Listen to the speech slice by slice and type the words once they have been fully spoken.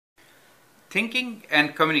Thinking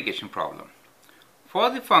and communication problem. For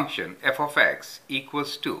the function f of x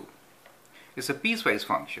equals to, it's a piecewise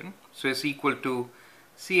function, so it's equal to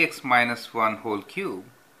cx minus 1 whole cube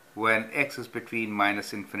when x is between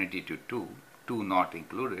minus infinity to 2 not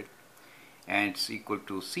included, and it's equal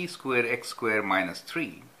to c square x square minus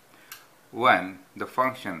 3 when the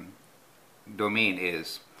function domain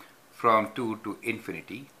is from 2 to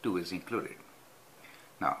infinity, 2 is included.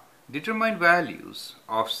 Now, determine values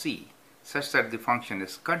of c such that the function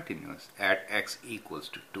is continuous at x equals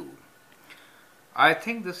to 2. I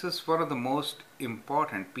think this is one of the most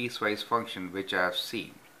important piecewise functions which I have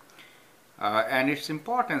seen. And its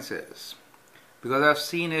importance is because I've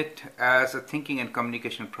seen it as a thinking and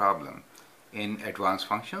communication problem in advanced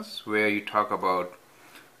functions where you talk about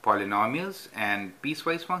polynomials and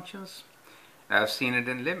piecewise functions. I've seen it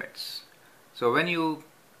in limits. So when you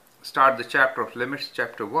start the chapter of limits,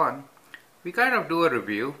 chapter 1, we kind of do a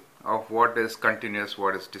review of what is continuous,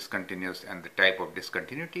 what is discontinuous, and the type of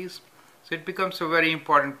discontinuities. So it becomes a very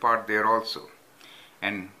important part there also.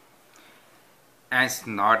 And it's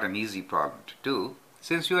not an easy problem to do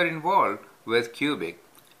since you are involved with cubic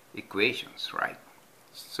equations, right?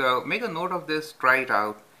 So make a note of this, try it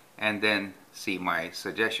out, and then see my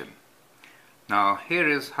suggestion. Now here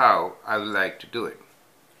is how I would like to do it.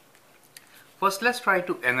 First, let's try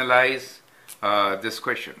to analyze this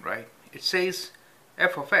question, right? It says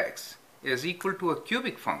f of x is equal to a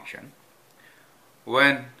cubic function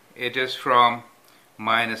when it is from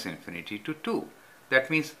minus infinity to 2. That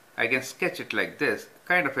means I can sketch it like this,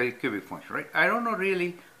 kind of a cubic function, right? I don't know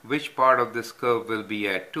really which part of this curve will be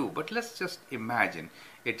at 2, but let's just imagine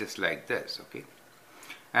it is like this, okay?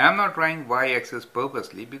 And I'm not drawing y-axis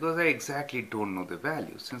purposely because I exactly don't know the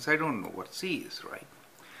value since I don't know what c is, right?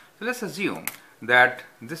 So let's assume that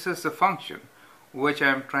this is the function which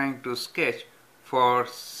I'm trying to sketch for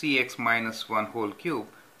cx minus 1 whole cube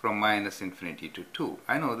from minus infinity to 2.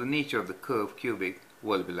 I know the nature of the curve cubic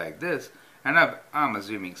will be like this, and I'm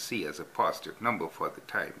assuming c as a positive number for the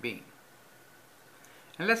time being.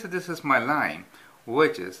 And let's say this is my line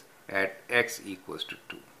which is at x equals to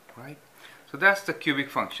 2, right? So that's the cubic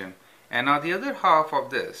function. And now the other half of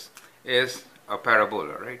this is a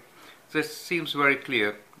parabola, right? So it seems very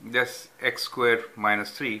clear. That's x squared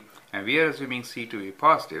minus 3, and we are assuming c to be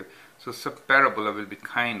positive. So parabola will be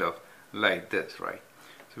kind of like this, right?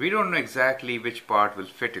 So we don't know exactly which part will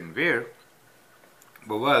fit in where,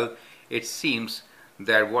 but well, it seems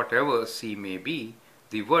that whatever c may be,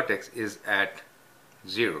 the vertex is at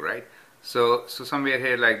 0, right? So somewhere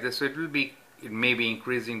here like this, so it may be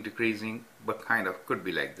increasing, decreasing, but kind of could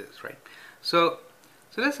be like this, right? So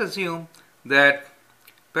let's assume that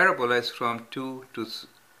parabola is from 2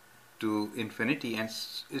 to infinity, and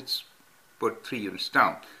it's put 3 units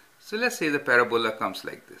down. So let's say the parabola comes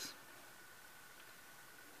like this,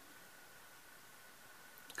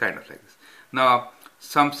 kind of like this. Now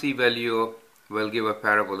some c value will give a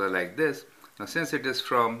parabola like this. Now since it is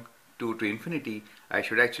from 2 to infinity, I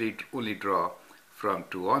should actually only draw from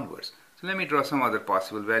 2 onwards. So let me draw some other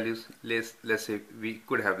possible values. Let's say we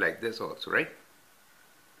could have like this also, right?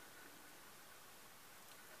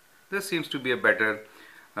 This seems to be a better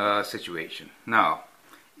situation. Now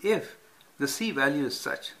if the c value is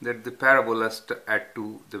such that the parabola at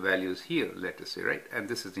 2, the value is here, let us say, right? And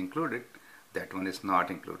this is included, that one is not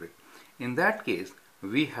included. In that case,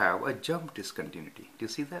 we have a jump discontinuity. Do you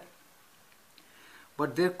see that?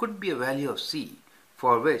 But there could be a value of c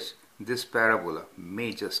for which this parabola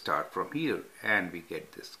may just start from here and we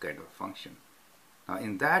get this kind of function. Now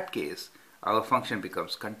in that case, our function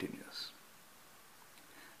becomes continuous.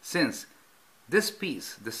 Since this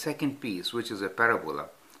piece, the second piece, which is a parabola,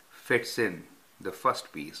 fits in the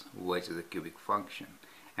first piece, which is a cubic function,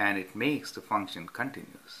 and it makes the function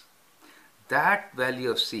continuous. That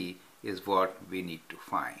value of c is what we need to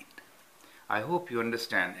find. I hope you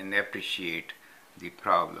understand and appreciate the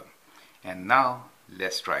problem. And now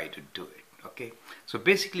let's try to do it, okay? So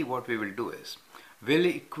basically what we will do is, we'll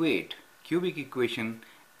equate cubic equation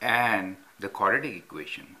and the quadratic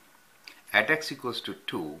equation at x equals to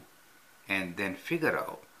 2, and then figure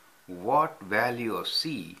out what value of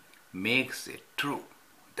c makes it true.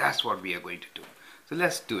 That's what we are going to do. So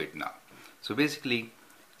let's do it now. So basically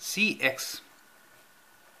cx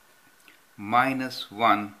minus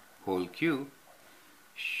 1 whole cube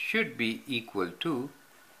should be equal to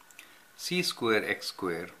c square x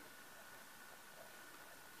square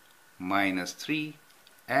minus 3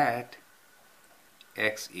 at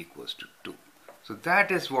x equals to 2. So that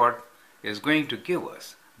is what is going to give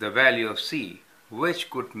us the value of c, which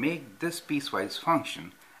could make this piecewise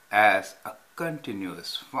function as a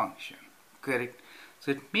continuous function, correct?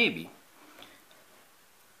 So it may be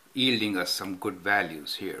yielding us some good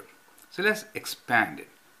values here. So let's expand it.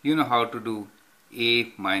 You know how to do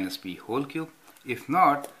a minus b whole cube. If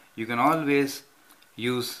not, you can always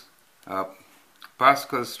use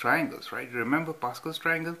Pascal's triangles, right? Remember Pascal's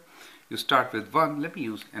triangle? You start with 1. Let me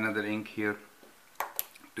use another ink here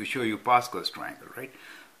to show you Pascal's triangle, right?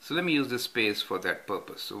 So let me use this space for that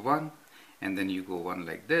purpose. So 1, and then you go 1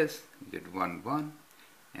 like this, you get 1, 1,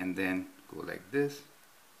 and then go like this,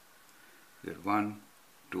 you get 1,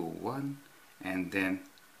 2, 1, and then,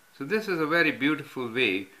 so this is a very beautiful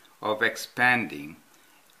way of expanding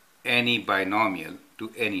any binomial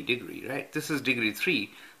to any degree, right? This is degree 3,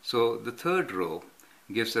 so the third row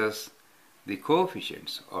gives us the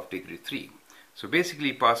coefficients of degree 3. So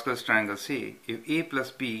basically Pascal's triangle say if a plus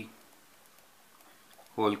b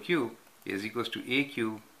whole cube is equals to a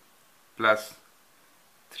cube plus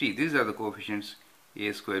 3, these are the coefficients,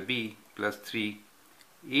 a square b plus 3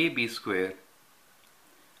 ab square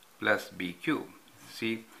plus b cube.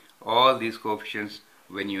 See, all these coefficients,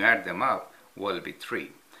 when you add them up, will be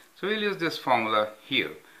 3. So we'll use this formula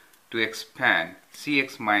here to expand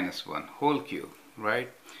cx minus 1 whole cube, right?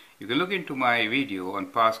 You can look into my video on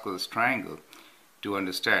Pascal's triangle to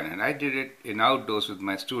understand, and I did it in outdoors with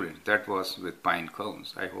my students. That was with pine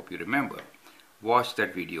cones. I hope you remember. Watch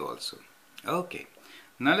that video also. Okay,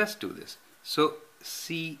 now let's do this. So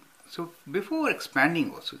before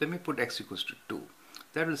expanding also, let me put x equals to 2.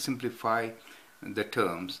 That will simplify the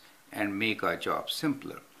terms and make our job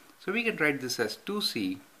simpler. So we can write this as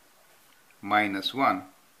 2c minus 1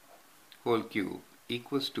 whole cube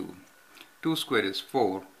equals to 2 square is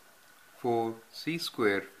 4, 4c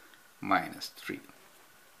square minus 3.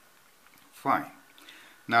 Fine.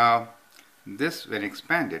 Now this, when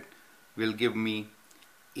expanded, will give me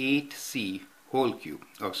 8c whole cube.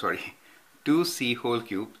 Oh, sorry, 2c whole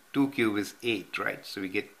cube. 2 cube is 8, right? So we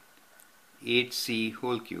get 8c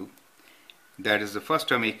whole cube. That is the first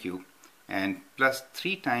term a cube, and plus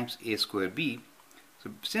 3 times a square b.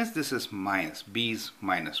 So since this is minus, b is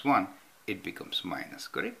minus 1, it becomes minus,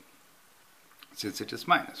 correct? Since it is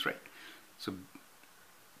minus, right? So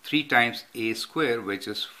 3 times a square, which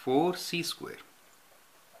is 4c square.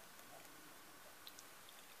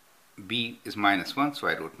 B is minus 1, so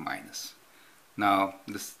I wrote minus. Now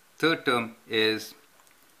this third term is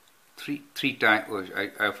 3 times, oh,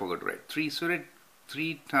 I forgot to write 3, so write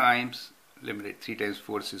 3 times, let me write 3 times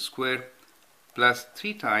 4c square plus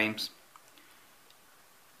 3 times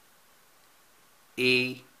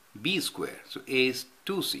a b square. So a is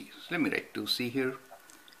 2c, so let me write 2c here,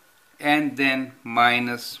 and then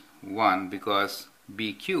minus 1, because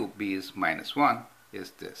b cube, b is minus 1,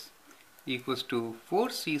 is this, equals to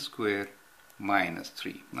 4c square minus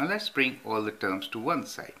 3. Now let's bring all the terms to one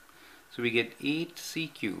side. So we get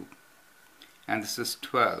 8c cube, and this is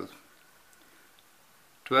 12,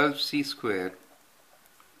 12c square,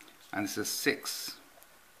 and this is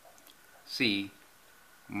 6c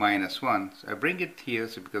minus 1. So I bring it here,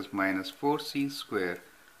 so because minus 4c square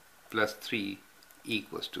plus 3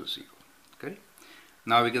 equals to 0. Okay?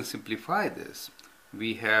 Now we can simplify this.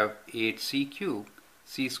 We have 8c cube.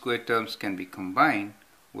 C square terms can be combined,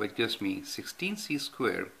 which gives me 16c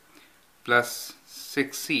square plus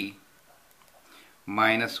 6c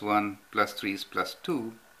minus 1 plus 3 is plus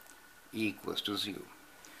 2 equals to 0.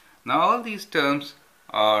 Now all these terms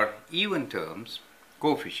are even terms,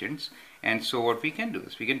 coefficients, and so what we can do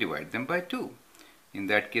is we can divide them by 2. In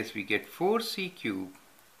that case we get 4c cube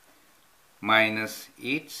minus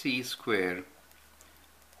 8c square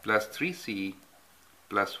plus 3c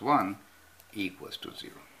plus 1 equals to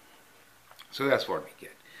 0. So that's what we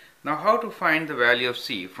get. Now how to find the value of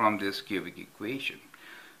c from this cubic equation?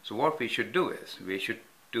 So what we should do is we should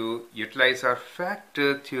utilize our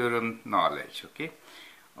factor theorem knowledge, okay,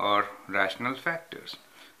 or rational factors.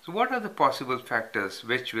 So what are the possible factors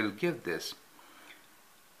which will give this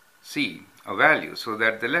c a value so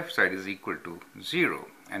that the left side is equal to 0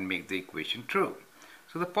 and make the equation true?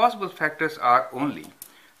 So the possible factors are only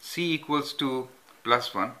c equals to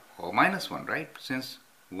plus 1 or minus 1, right? Since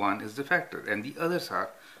 1 is the factor, and the others are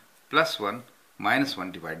plus 1, minus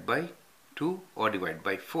 1 divided by 2 or divided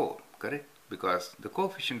by 4, correct? Because the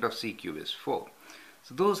coefficient of c cube is 4.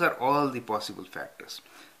 So those are all the possible factors.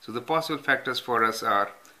 So the possible factors for us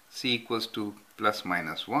are c equals to plus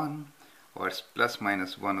minus 1, or it's plus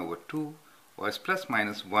minus 1 over 2, or it's plus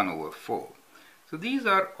minus 1 over 4. So these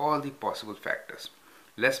are all the possible factors.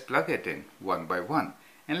 Let's plug it in one by one,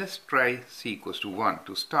 and let's try c equals to 1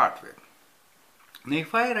 to start with. Now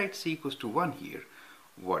if I write c equals to 1 here,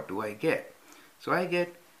 what do I get? So I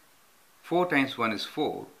get 4 times 1 is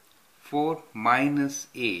 4, 4 minus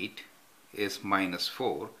 8 is minus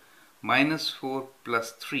 4, minus 4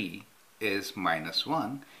 plus 3 is minus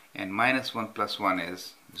 1, and minus 1 plus 1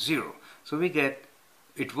 is 0. So we get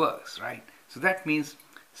it works, right? So that means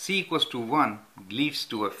c equals to 1 leads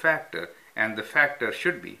to a factor, and the factor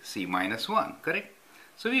should be c minus 1, correct?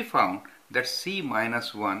 So we found that c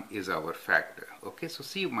minus 1 is our factor. Okay, so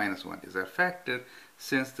c minus 1 is our factor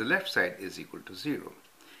since the left side is equal to 0.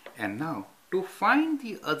 And now to find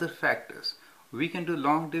the other factors, we can do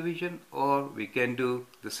long division or we can do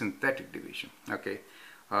the synthetic division. Okay,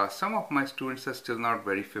 some of my students are still not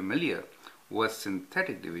very familiar with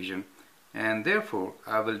synthetic division, and therefore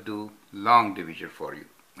I will do long division for you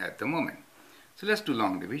at the moment. So let's do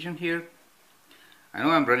long division here. I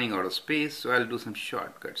know I'm running out of space, so I'll do some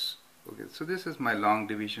shortcuts. Okay, so this is my long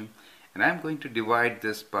division, and I'm going to divide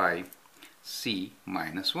this by c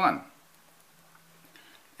minus 1.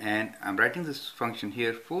 And I'm writing this function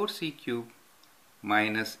here, 4c cubed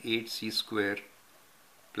minus 8c squared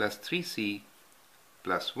plus 3c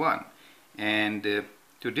plus 1. And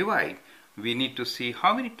to divide, we need to see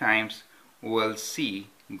how many times will c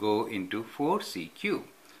go into 4c cubed.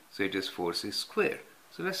 So it is 4c squared.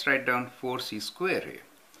 So let's write down 4c squared here.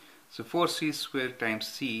 So 4c squared times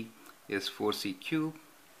c is 4c cubed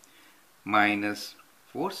minus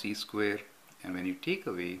 4c squared, and when you take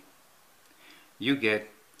away, you get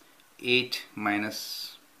 8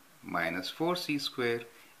 minus 4c squared,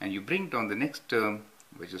 and you bring down the next term,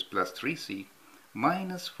 which is plus 3c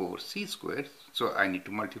minus 4c squared. So I need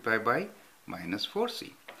to multiply by minus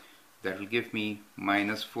 4c. That will give me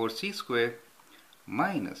minus 4c squared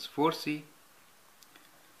minus 4c.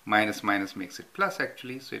 Minus minus makes it plus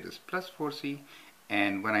actually, so it is plus 4c.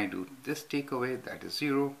 And when I do this takeaway, that is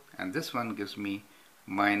 0, and this one gives me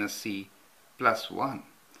minus c plus 1.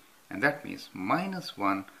 And that means minus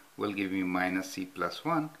 1 will give me minus c plus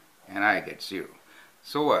 1, and I get 0.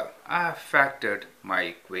 So I have factored my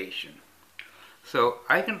equation. So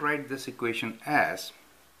I can write this equation as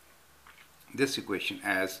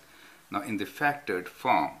now in the factored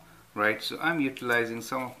form, right? So I'm utilizing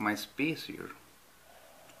some of my space here.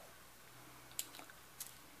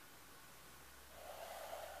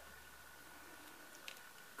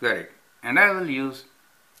 Correct. And I will use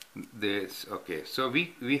this. Okay, so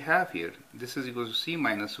we have here, this is equal to c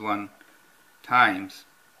minus 1 times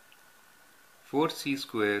 4c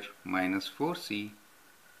squared minus 4c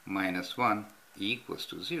minus 1 equals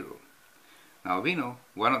to 0. Now we know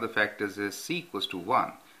one of the factors is c equals to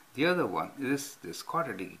 1. The other one is this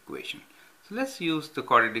quadratic equation. So let's use the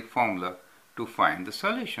quadratic formula to find the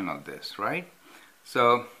solution of this, right?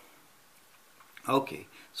 So, okay,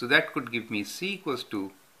 so that could give me c equals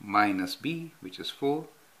to minus b, which is 4,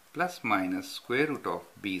 plus minus square root of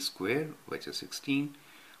b squared, which is 16,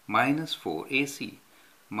 minus 4ac,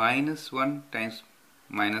 minus 1 times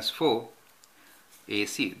minus 4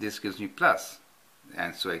 ac. This gives me plus,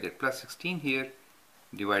 and so I get plus 16 here,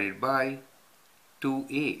 divided by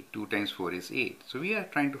 2a. 2 times 4 is 8. So we are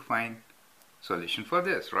trying to find solution for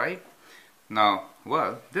this, right? Now,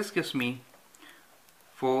 well, this gives me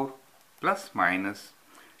 4 plus minus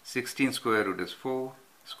 16 square root is 4,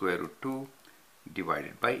 square root 2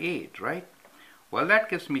 divided by 8, right? Well, that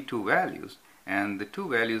gives me two values, and the two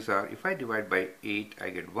values are, if I divide by 8, I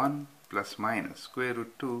get 1 plus minus square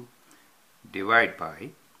root 2 divided by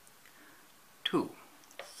 2.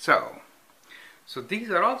 So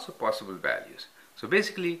these are also possible values. So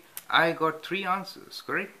basically, I got three answers,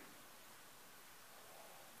 correct?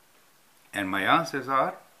 And my answers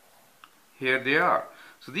are, here they are.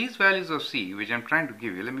 So these values of c, which I'm trying to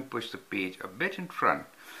give you, let me push the page a bit in front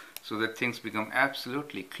so that things become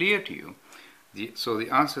absolutely clear to you. So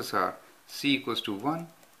the answers are c equals to 1,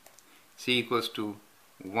 c equals to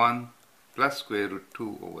 1 plus square root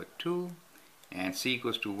 2 over 2, and c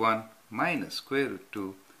equals to 1 minus square root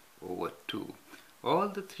 2 over 2. All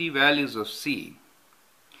the three values of c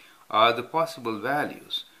are the possible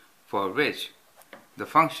values for which the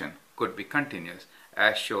function could be continuous,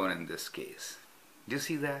 as shown in this case. Do you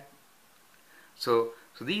see that? So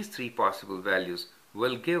these three possible values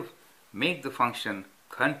will make the function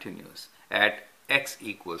continuous at x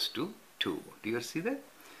equals to 2. Do you see that?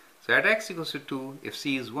 So at x equals to 2, if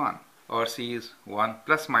c is 1, or c is 1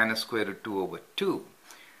 plus minus square root 2 over 2,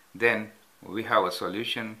 then we have a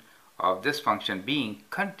solution of this function being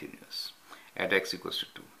continuous at x equals to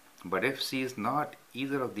 2. But if c is not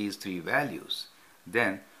either of these three values,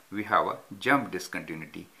 then we have a jump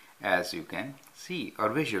discontinuity, as you can see or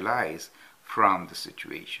visualize from the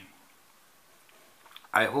situation.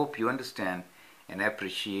 I hope you understand and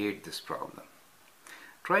appreciate this problem.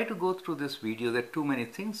 Try to go through this video. There are too many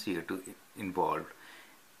things here to involve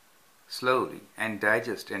slowly and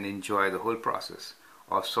digest and enjoy the whole process.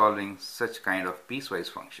 of solving such kind of piecewise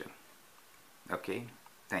function. Okay,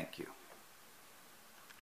 thank you.